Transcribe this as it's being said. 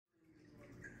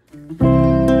Hi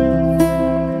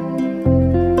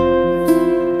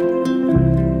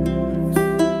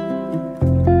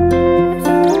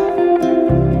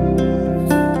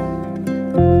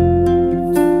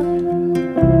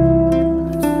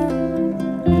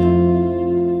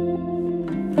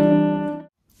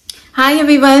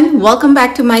everyone, welcome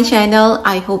back to my channel.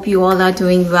 I hope you all are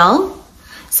doing well.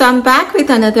 So I'm back with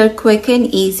another quick and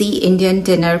easy Indian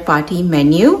dinner party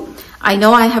menu. I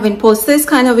know I haven't posted this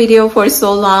kind of video for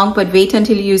so long, but wait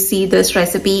until you see this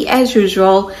recipe. As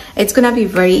usual, it's gonna be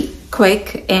very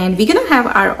quick and we're gonna have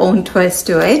our own twist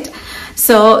to it.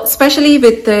 So especially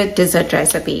with the dessert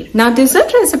recipe. Now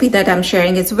dessert recipe that I'm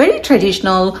sharing is very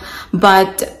traditional,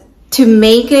 but to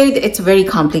make it, it's very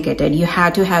complicated. You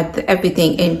have to have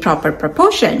everything in proper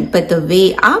proportion. But the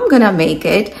way I'm gonna make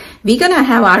it, we're gonna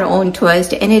have our own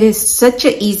twist, and it is such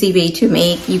an easy way to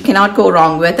make. You cannot go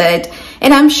wrong with it.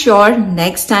 And I'm sure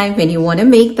next time when you wanna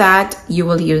make that, you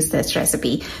will use this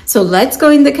recipe. So let's go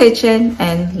in the kitchen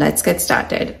and let's get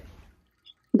started.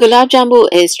 Gulab Jambu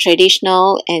is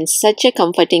traditional and such a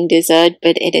comforting dessert,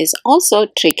 but it is also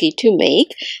tricky to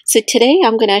make. So today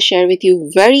I'm gonna share with you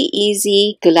very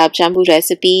easy Gulab Jambu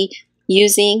recipe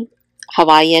using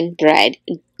Hawaiian bread.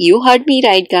 You heard me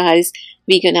right, guys.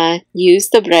 We're gonna use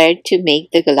the bread to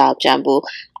make the Gulab Jambu.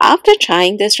 After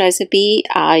trying this recipe,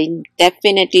 I'm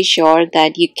definitely sure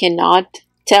that you cannot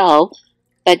tell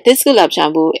that this Gulab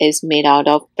Jambu is made out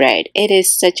of bread. It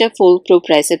is such a foolproof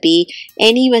recipe.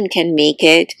 Anyone can make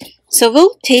it. So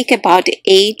we'll take about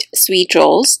 8 sweet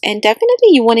rolls, and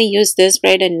definitely you want to use this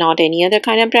bread and not any other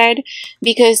kind of bread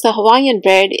because the Hawaiian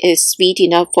bread is sweet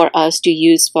enough for us to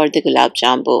use for the Gulab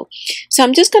Jambu. So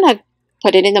I'm just gonna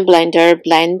put it in a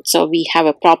blend so we have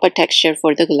a proper texture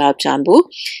for the Gulab Jambu.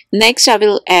 Next I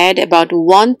will add about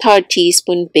 1/3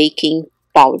 teaspoon baking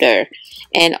powder.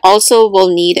 And also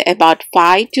we'll need about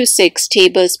 5 to 6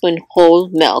 tablespoons whole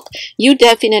milk. You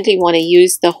definitely want to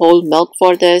use the whole milk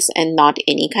for this and not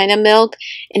any kind of milk.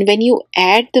 And when you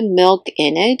add the milk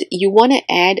in it, you want to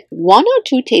add 1 or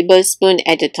 2 tablespoons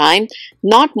at a time,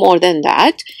 not more than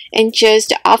that. And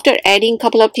just after adding a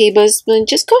couple of tablespoons,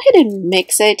 just go ahead and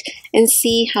mix it and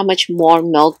see how much more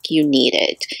milk you need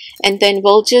it. And then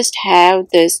we'll just have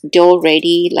this dough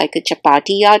ready like a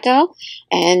chapati atta,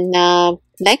 and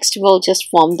next, we'll just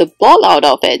form the ball out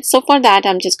of it. So for that,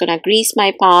 I'm just going to grease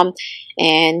my palm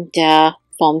and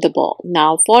form the ball.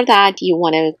 Now for that, you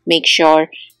want to make sure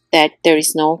that there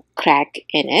is no crack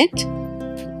in it.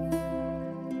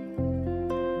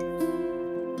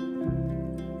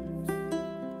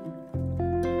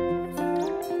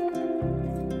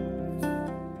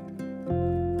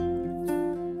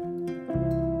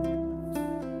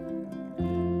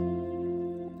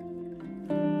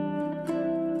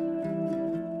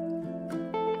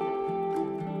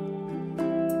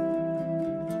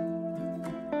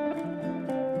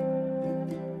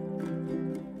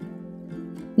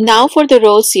 Now for the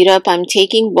rose syrup, I'm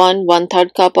taking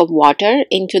 1/3 cup of water.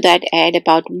 Into that add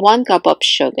about 1 cup of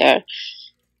sugar.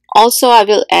 Also, I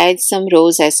will add some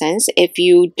rose essence. If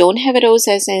you don't have a rose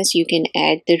essence, you can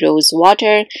add the rose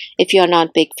water. If you're not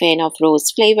a big fan of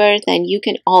rose flavor, then you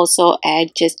can also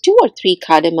add just 2 or 3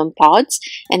 cardamom pods,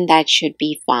 and that should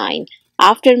be fine.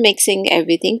 After mixing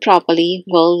everything properly,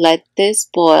 we'll let this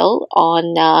boil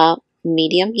on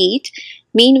medium heat.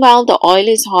 Meanwhile, the oil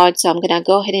is hot, so I'm gonna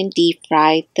go ahead and deep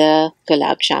fry the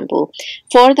Gulab Jambu.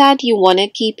 For that, you want to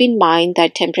keep in mind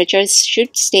that temperatures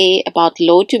should stay about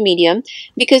low to medium,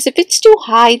 because if it's too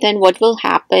high, then what will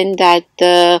happen that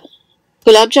the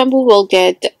Gulab Jambu will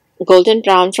get golden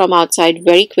brown from outside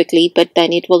very quickly, but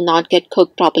then it will not get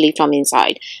cooked properly from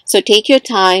inside. So take your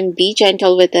time, be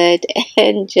gentle with it,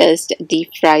 and just deep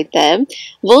fry them.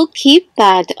 We'll keep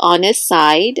that on a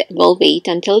side. We'll wait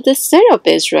until the syrup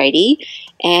is ready.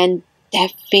 And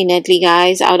definitely,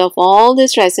 guys, out of all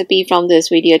this recipe from this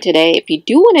video today, if you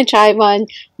do want to try one,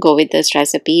 go with this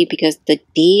recipe, because the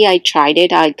day I tried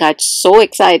it, I got so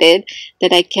excited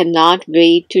that I cannot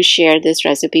wait to share this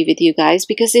recipe with you guys,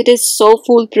 because it is so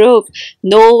foolproof.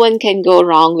 No one can go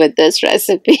wrong with this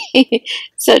recipe.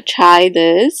 So try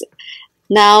this.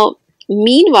 Now,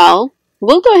 meanwhile,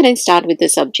 we'll go ahead and start with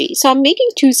the sabji. So I'm making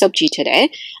 2 sabji today.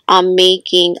 I'm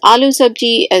making aloo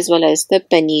sabji as well as the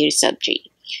paneer sabji.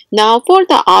 Now for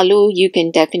the aloo, you can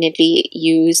definitely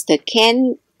use the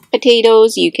canned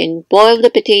potatoes. You can boil the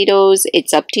potatoes.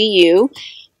 It's up to you.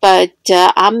 But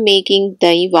I'm making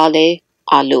dahi wale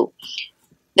aloo.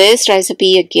 This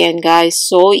recipe again, guys,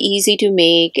 so easy to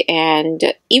make, and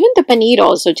even the paneer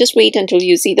also. Just wait until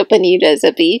you see the paneer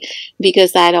recipe,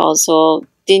 because that also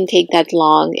didn't take that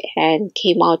long and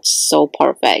came out so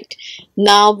perfect.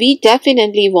 Now we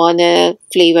definitely want to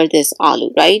flavor this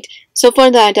aloo, right? So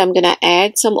for that, I'm gonna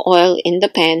add some oil in the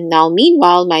pan. Now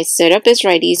meanwhile, my syrup is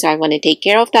ready, so I want to take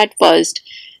care of that first.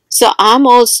 So I'm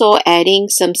also adding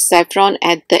some saffron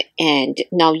at the end.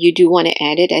 Now you do want to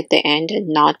add it at the end and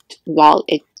not while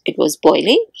it was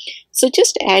boiling. So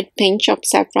just add pinch of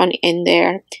saffron in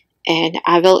there, and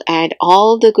I will add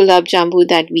all the gulab jambu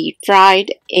that we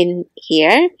fried in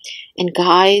here. And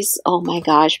guys, oh my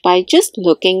gosh, by just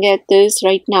looking at this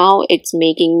right now, it's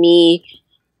making me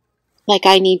like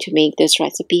I need to make this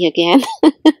recipe again.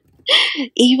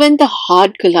 Even the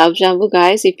hot gulab jambu,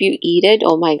 guys, if you eat it,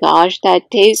 oh my gosh, that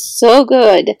tastes so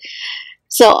good.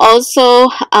 So also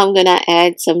I'm gonna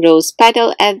add some rose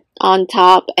petal on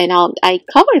top, and I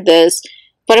cover this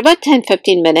for about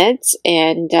 10-15 minutes,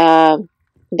 and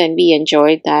then we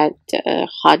enjoyed that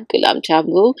hot gulab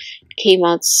jambu. Came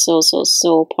out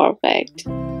so perfect.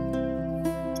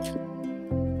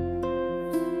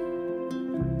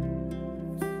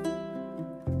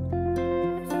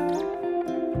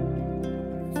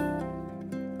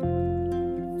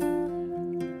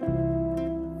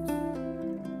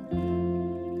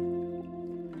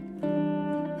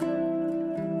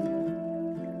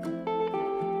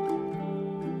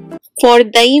 For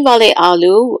dahi wale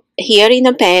aloo, here in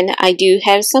a pan, I do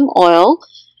have some oil.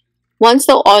 Once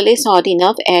the oil is hot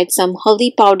enough, add some haldi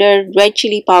powder, red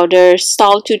chili powder,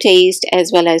 salt to taste,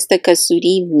 as well as the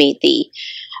kasuri methi.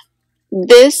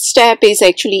 This step is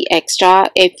actually extra.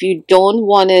 If you don't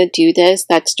want to do this,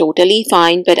 that's totally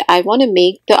fine, but I want to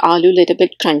make the aloo a little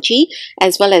bit crunchy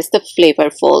as well as the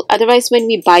flavorful. Otherwise, when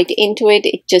we bite into it,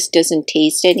 it just doesn't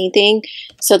taste anything.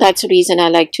 So that's the reason I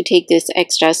like to take this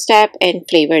extra step and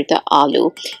flavor the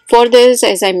aloo. For this,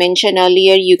 as I mentioned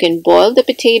earlier, you can boil the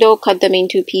potato, cut them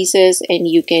into pieces, and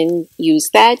you can use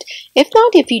that. If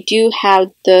not, if you do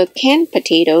have the canned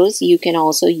potatoes, you can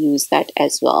also use that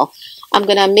as well. I'm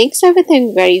gonna mix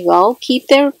everything very well. Keep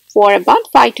there for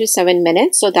about 5 to 7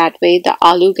 minutes, so that way the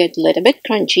aloo get a little bit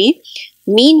crunchy.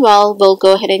 Meanwhile, we'll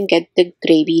go ahead and get the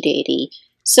gravy ready.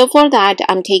 So for that,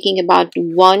 I'm taking about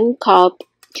 1 cup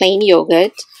plain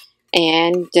yogurt,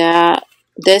 and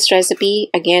this recipe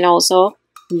again also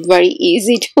very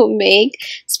easy to make,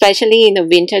 especially in the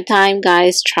winter time.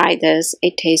 Guys, try this.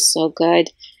 It tastes so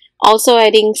good. Also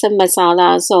adding some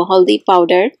masala, so haldi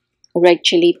powder, red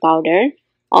chili powder.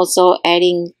 Also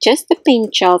adding just a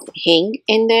pinch of hing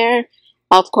in there.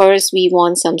 Of course, we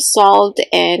want some salt,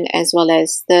 and as well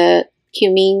as the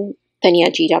cumin, dhania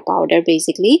jeera powder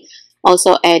basically.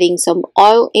 Also adding some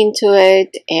oil into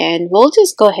it, and we'll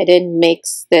just go ahead and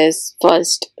mix this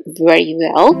first very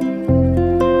well.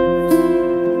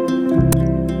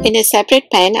 In a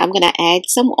separate pan, I'm going to add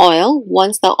some oil.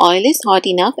 Once the oil is hot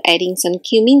enough, adding some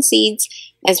cumin seeds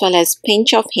as well as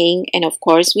pinch of hing, and of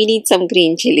course we need some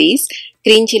green chilies.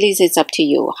 Green chilies is up to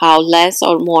you how less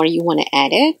or more you want to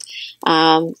add it.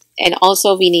 And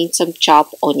also we need some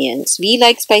chopped onions. We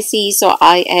like spicy, so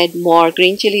I add more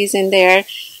green chilies in there,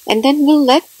 and then we'll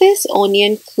let this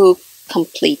onion cook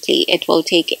completely. It will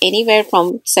take anywhere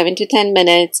from 7 to 10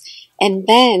 minutes. And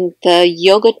then the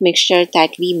yogurt mixture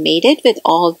that we made it with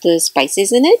all the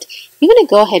spices in it, you want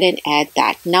to go ahead and add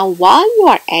that. Now while you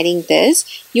are adding this,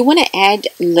 you want to add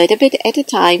a little bit at a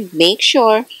time. Make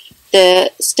sure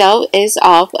the stove is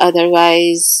off,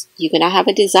 otherwise you're going to have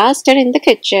a disaster in the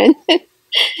kitchen.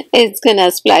 It's going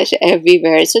to splash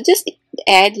everywhere. So just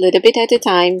add a little bit at a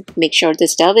time. Make sure the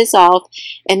stove is off,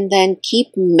 and then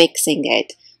keep mixing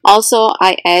it. Also,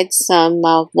 I add some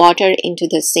water into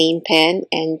the same pan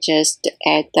and just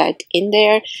add that in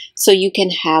there so you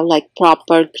can have like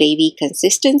proper gravy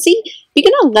consistency. We're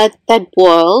gonna let that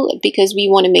boil because we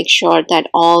want to make sure that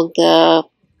all the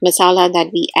masala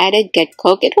that we added get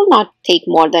cooked. It will not take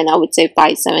more than, I would say,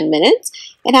 5-7 minutes.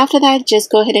 And after that, just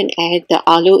go ahead and add the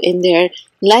aloo in there.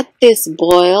 Let this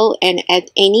boil, and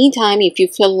at any time if you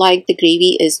feel like the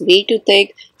gravy is way too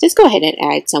thick, just go ahead and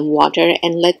add some water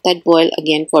and let that boil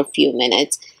again for a few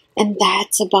minutes. And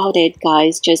that's about it,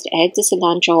 guys. Just add the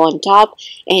cilantro on top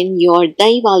and your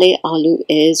dahi wale aloo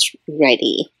is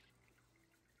ready.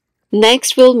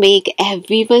 Next, we'll make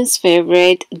everyone's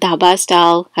favorite dhaba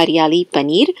style haryali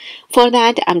paneer. For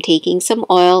that, I'm taking some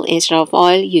oil. Instead of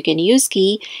oil, you can use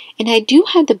ghee. And I do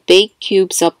have the big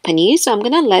cubes of paneer, so I'm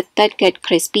going to let that get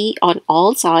crispy on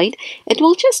all sides. It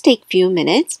will just take few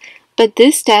minutes, but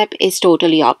this step is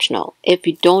totally optional. If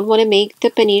you don't want to make the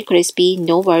paneer crispy,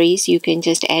 no worries. You can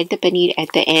just add the paneer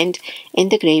at the end in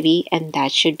the gravy, and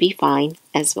that should be fine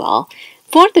as well.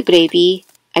 For the gravy,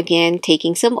 Again,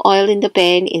 taking some oil in the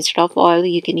pan. Instead of oil,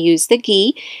 you can use the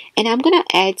ghee. And I'm going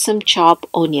to add some chopped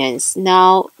onions.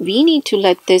 Now, we need to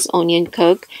let this onion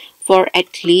cook for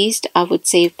at least, I would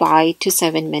say, 5 to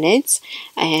 7 minutes.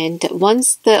 And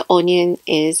once the onion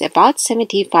is about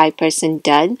 75%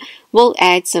 done, we'll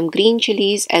add some green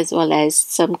chilies as well as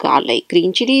some garlic.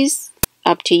 Green chilies,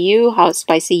 up to you how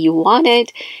spicy you want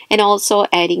it. And also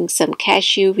adding some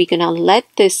cashew. We're gonna let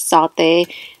this saute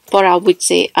for, I would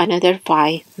say, another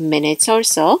 5 minutes or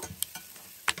so.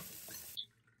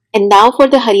 And now for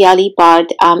the haryali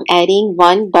part, I'm adding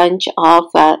one bunch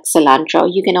of cilantro.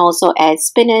 You can also add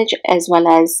spinach as well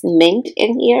as mint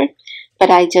in here, but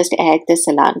I just add the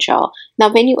cilantro.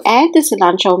 Now when you add the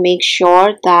cilantro, make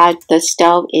sure that the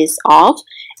stove is off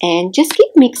and just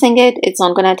keep mixing it. It's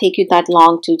not gonna take you that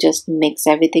long to just mix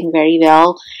everything very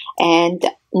well. And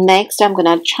next I'm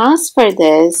gonna transfer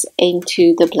this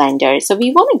into the blender. So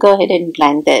we want to go ahead and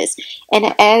blend this.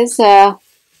 And as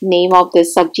name of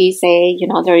this sabji say, you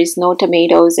know, there is no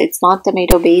tomatoes, it's not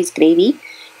tomato based gravy.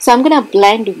 So I'm gonna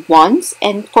blend once,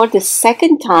 and for the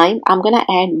second time I'm gonna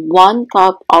add 1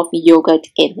 cup of yogurt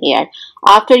in here.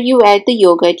 After you add the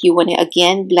yogurt, you want to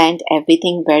again blend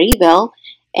everything very well.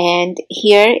 And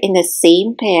here in the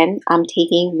same pan, I'm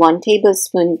taking 1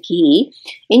 tablespoon ghee.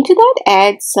 Into that,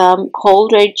 add some whole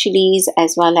red chilies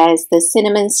as well as the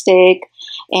cinnamon stick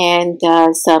and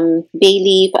some bay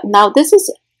leaf. Now this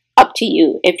is up to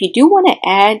you. If you do want to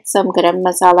add some garam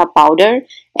masala powder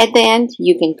at the end,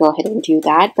 you can go ahead and do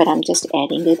that. But I'm just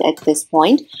adding it at this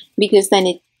point because then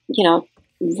it, you know,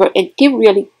 it gives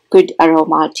really good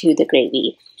aroma to the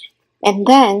gravy. And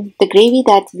then the gravy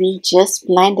that we just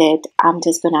blended, I'm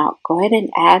just gonna go ahead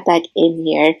and add that in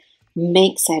here.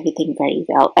 Mix everything very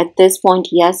well. At this point,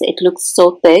 yes, it looks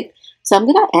so thick. So I'm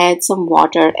gonna add some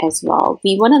water as well.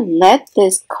 We wanna let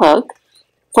this cook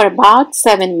for about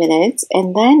 7 minutes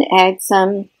and then add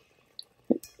some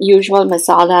usual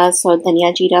masala. So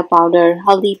dhania jeera powder,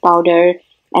 haldi powder,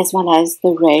 as well as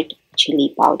the red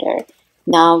chili powder.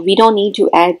 Now we don't need to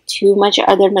add too much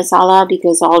other masala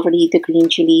because already the green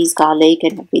chilies, garlic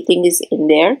and everything is in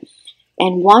there.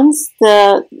 And once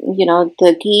the, you know,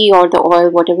 the ghee or the oil,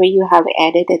 whatever you have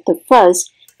added at the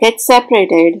first, gets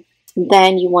separated,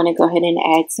 then you want to go ahead and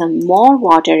add some more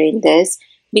water in this.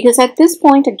 Because at this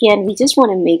point, again, we just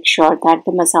want to make sure that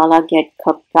the masala get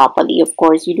cooked properly. Of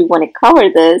course, you do want to cover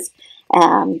this.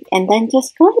 And then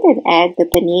just go ahead and add the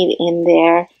paneer in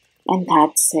there. And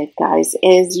that's it, guys.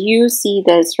 As you see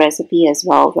this recipe as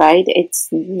well, right? It's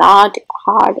not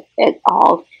hard at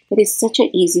all. It is such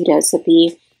an easy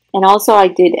recipe. And also, I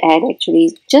did add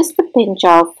actually just a pinch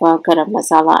of garam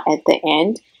masala at the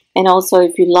end. And also,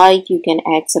 if you like, you can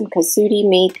add some kasuri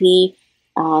methi,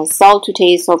 salt to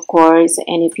taste, of course.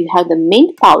 And if you have the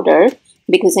mint powder,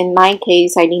 because in my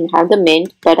case, I didn't have the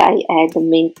mint, but I add the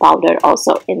mint powder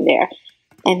also in there.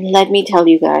 And let me tell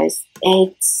you guys,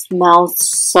 it smells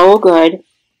so good.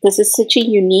 This is such a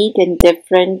unique and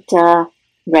different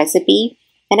recipe.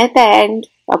 And at the end,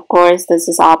 of course, this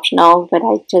is optional, but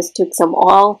I just took some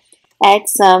oil, add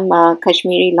some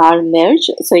Kashmiri lal mirch,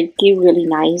 so it gives really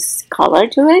nice color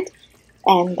to it.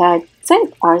 And that's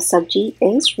it. Our sabji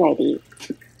is ready.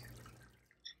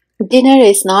 Dinner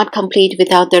is not complete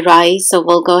without the rice, so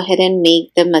we'll go ahead and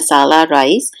make the masala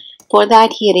rice. For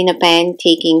that, here in a pan,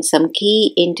 taking some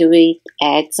ghee into it,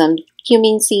 add some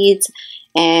cumin seeds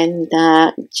and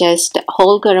just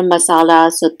whole garam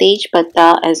masala, so tej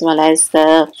patta as well as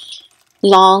the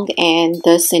long and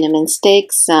the cinnamon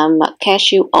sticks, some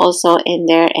cashew also in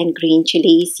there, and green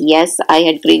chilies. Yes, I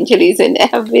had green chilies in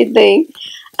everything.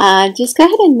 Just go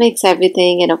ahead and mix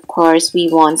everything, and of course we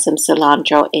want some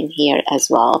cilantro in here as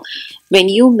well. When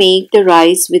you make the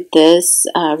rice with this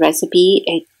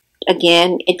recipe,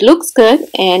 again, it looks good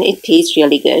and it tastes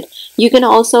really good. You can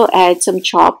also add some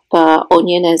chopped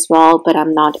onion as well, but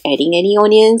I'm not adding any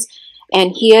onions.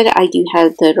 And here I do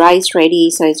have the rice ready,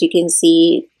 so as you can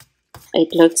see,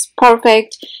 it looks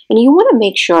perfect. And you want to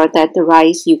make sure that the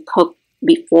rice you cook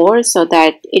before so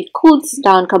that it cools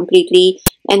down completely.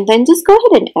 And then just go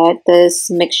ahead and add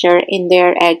this mixture in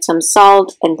there, add some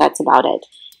salt, and that's about it.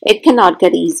 It cannot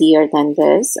get easier than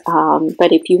this.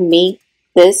 But if you make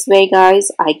this way,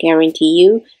 guys, I guarantee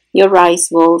you, your rice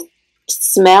will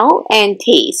smell and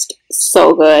taste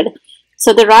so good.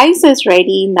 So the rice is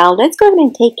ready. Now let's go ahead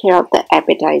and take care of the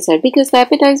appetizer, because the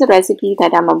appetizer recipe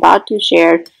that I'm about to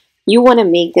share, you want to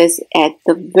make this at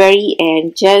the very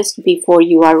end, just before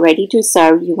you are ready to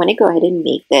serve. You want to go ahead and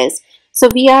make this. So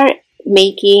we are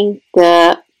making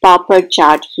the papad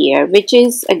chaat here, which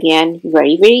is again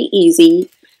very easy.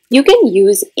 You can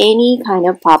use any kind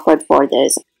of papad for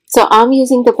this. So I'm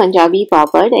using the Punjabi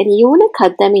papad, and you want to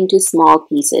cut them into small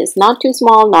pieces, not too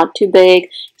small, not too big,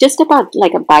 just about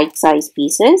like a bite-sized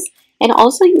pieces. And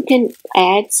also you can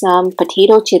add some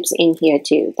potato chips in here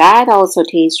too. That also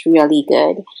tastes really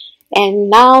good. And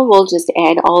now we'll just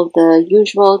add all the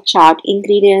usual chopped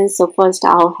ingredients. So first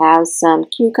I'll have some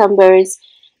cucumbers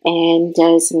and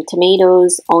some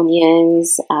tomatoes,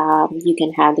 onions. You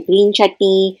can have the green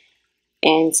chutney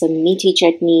and some meaty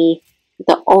chutney.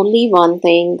 The only one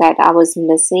thing that I was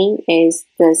missing is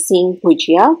the sing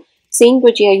bhujia. Sing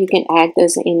bhujia, you can add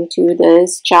this into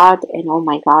this chaat, and oh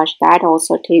my gosh, that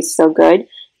also tastes so good.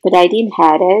 But I didn't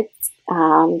have it.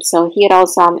 So here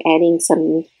also I'm adding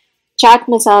some chaat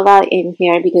masala in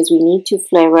here because we need to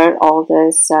flavor all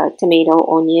this tomato,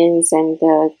 onions, and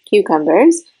the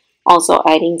cucumbers. Also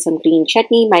adding some green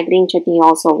chutney. My green chutney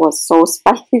also was so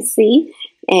spicy,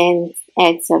 and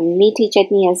add some meaty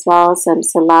chutney as well, some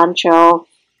cilantro.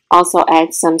 Also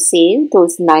add some save,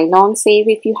 those nylon save.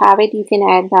 If you have it, you can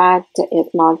add that. If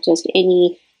not, just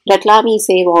any Ratlami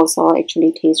save also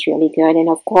actually tastes really good. And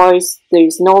of course,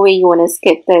 there's no way you want to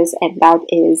skip this, and that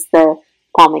is the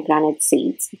pomegranate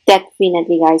seeds.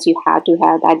 Definitely, guys, you have to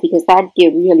have that because that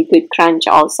gives really good crunch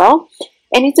also.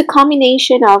 And it's a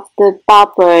combination of the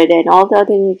papad and all the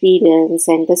other ingredients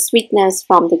and the sweetness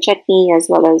from the chutney as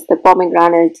well as the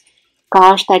pomegranate.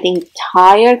 Gosh, that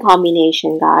entire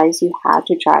combination, guys, you have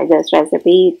to try this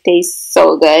recipe. It tastes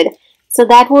so good. So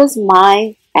that was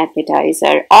my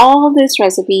appetizer. All this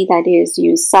recipe that is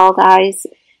you saw, guys,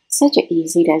 such an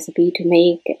easy recipe to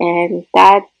make. And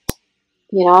that,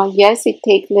 yes, it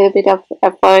takes a little bit of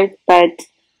effort, but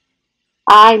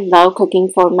I love cooking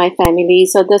for my family.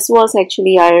 So this was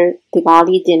actually our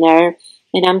Diwali dinner.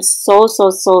 And I'm so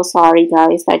sorry,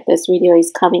 guys, that this video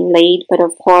is coming late. But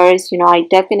of course, I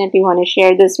definitely want to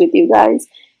share this with you guys.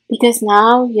 Because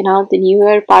now, the New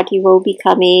Year party will be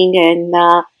coming.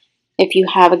 And if you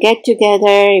have a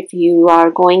get-together, if you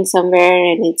are going somewhere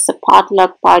and it's a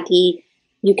potluck party,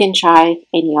 you can try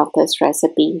any of this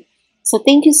recipe. So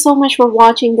thank you so much for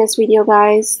watching this video,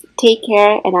 guys. Take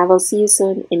care, and I will see you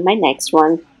soon in my next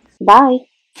one. Bye.